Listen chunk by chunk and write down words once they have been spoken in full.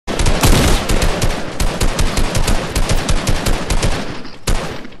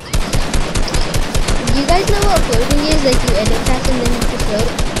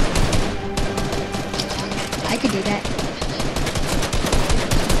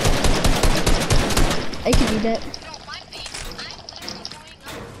I could do that.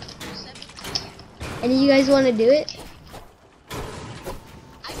 And you guys want to do it?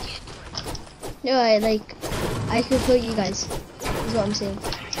 No, I could put you guys. Is what I'm saying.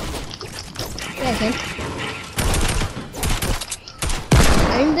 Yeah, I can.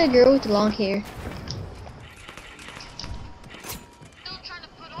 I'm the girl with the long hair.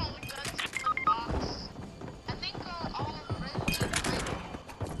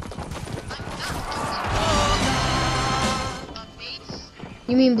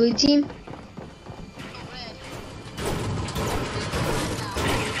 You mean blue team?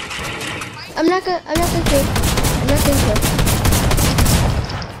 I'm not gonna kill. I'm not gonna kill.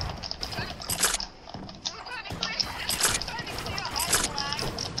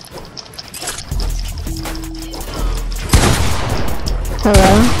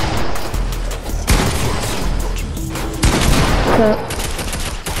 Hello? So,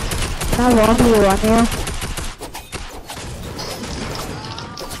 how long do you want here?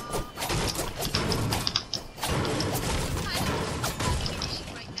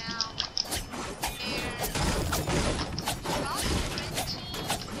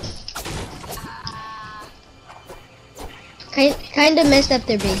 Kind of messed up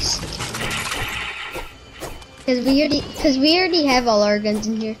their base. Cause we already have all our guns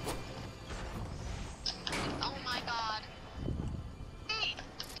in here. Oh my god. Hey.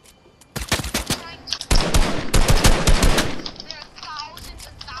 There are thousands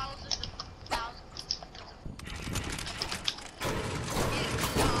and thousands and thousands in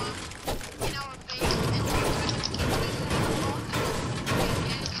our base, and we're trying to keep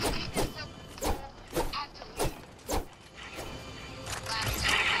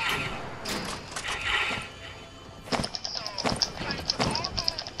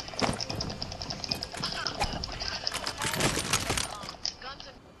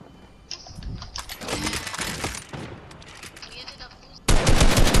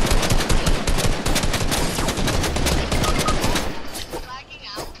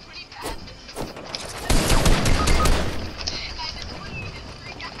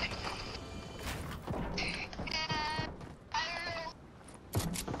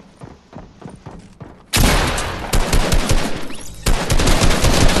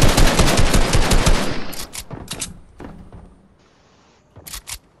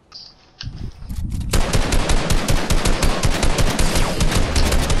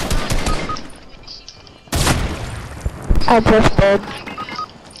I just did.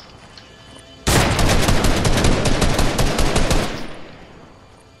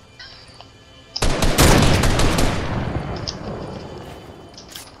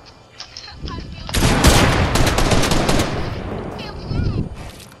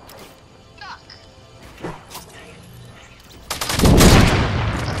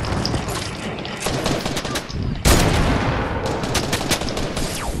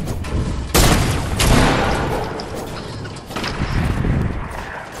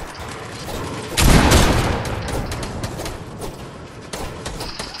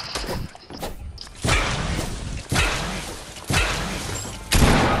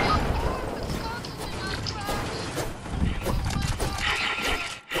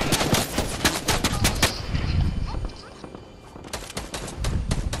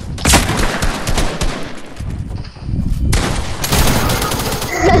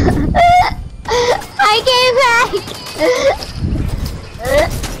 I came back!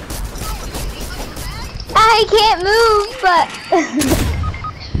 I can't move, but...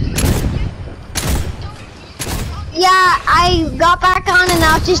 yeah, I got back on and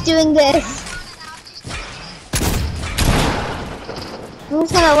I was just doing this. I'm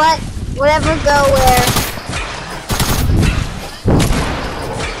just gonna let whatever go where.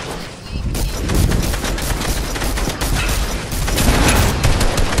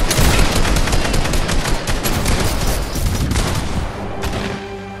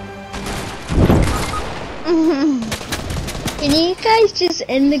 Can you guys just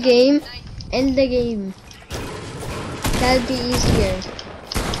end the game? End the game. That'd be easier.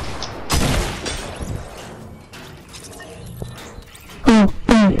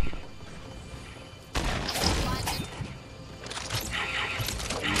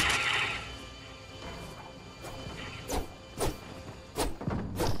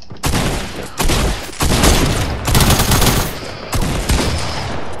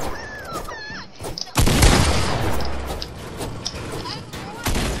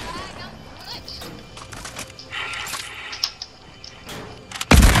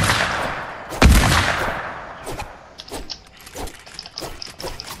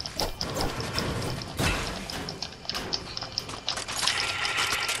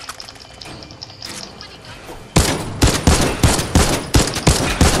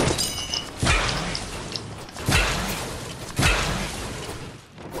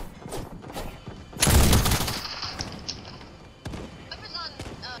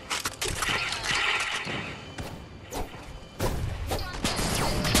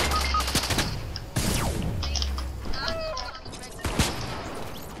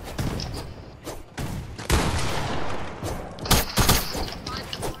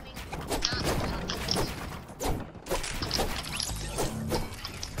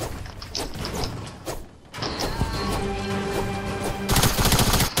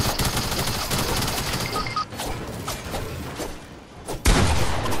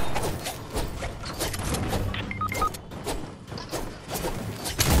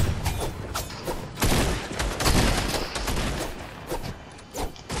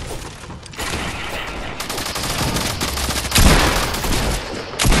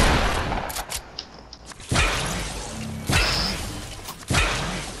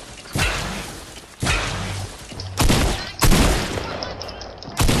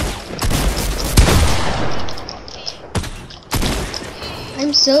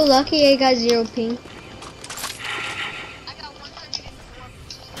 I'm so lucky I got 0 ping. I got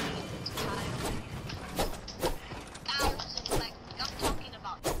 104,000, like, I'm talking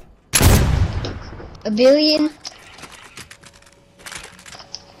about. A billion?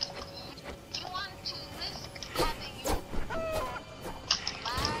 You want to risk having you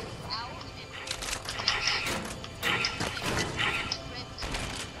lag out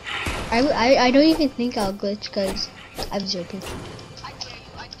and I don't even think I'll glitch because I have 0 ping. I dare you,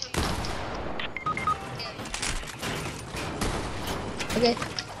 I dare you. Okay.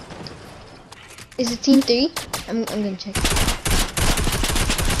 Is it team 3? I'm gonna check. No,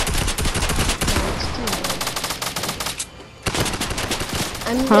 it's team 1.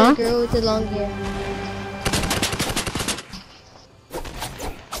 I'm the girl with the long hair.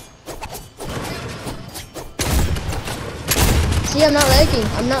 See, I'm not lagging.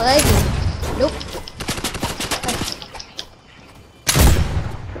 I'm not lagging. Nope.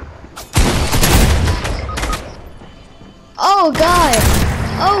 Oh god!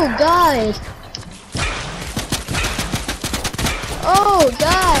 Oh god! Oh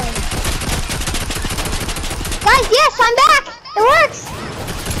god! Guys, yes, I'm back. It works.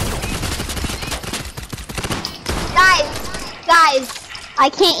 Guys, I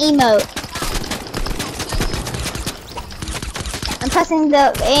can't emote. I'm pressing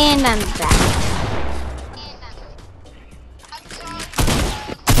the and I'm back.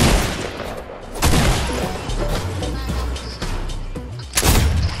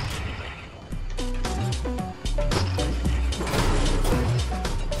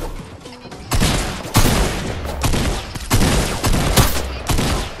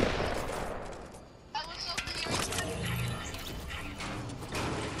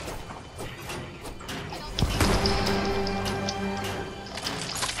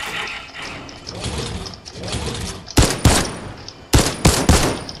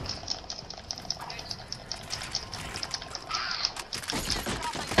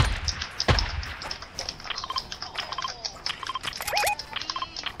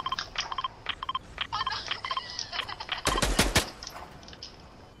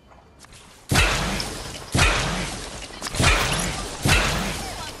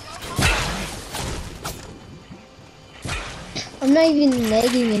 I'm not even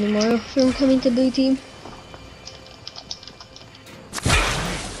lagging anymore from coming to blue team.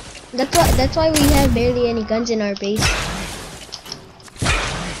 That's why we have barely any guns in our base.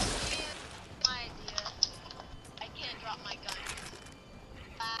 My idea. I can't drop my gun.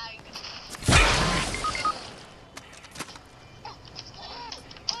 Lag.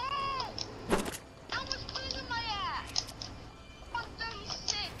 How much putting in my ass?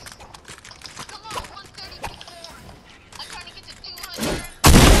 136. Come on, 134. I'm trying to get to 200.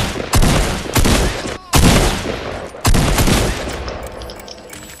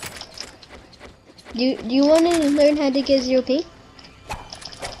 Do you want to learn how to get 0 ping?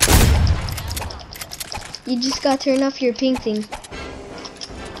 You just got to turn off your ping thing.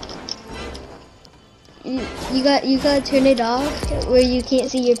 You got to turn it off where you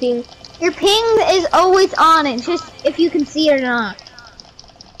can't see your ping. Your ping is always on. It's just if you can see it or not.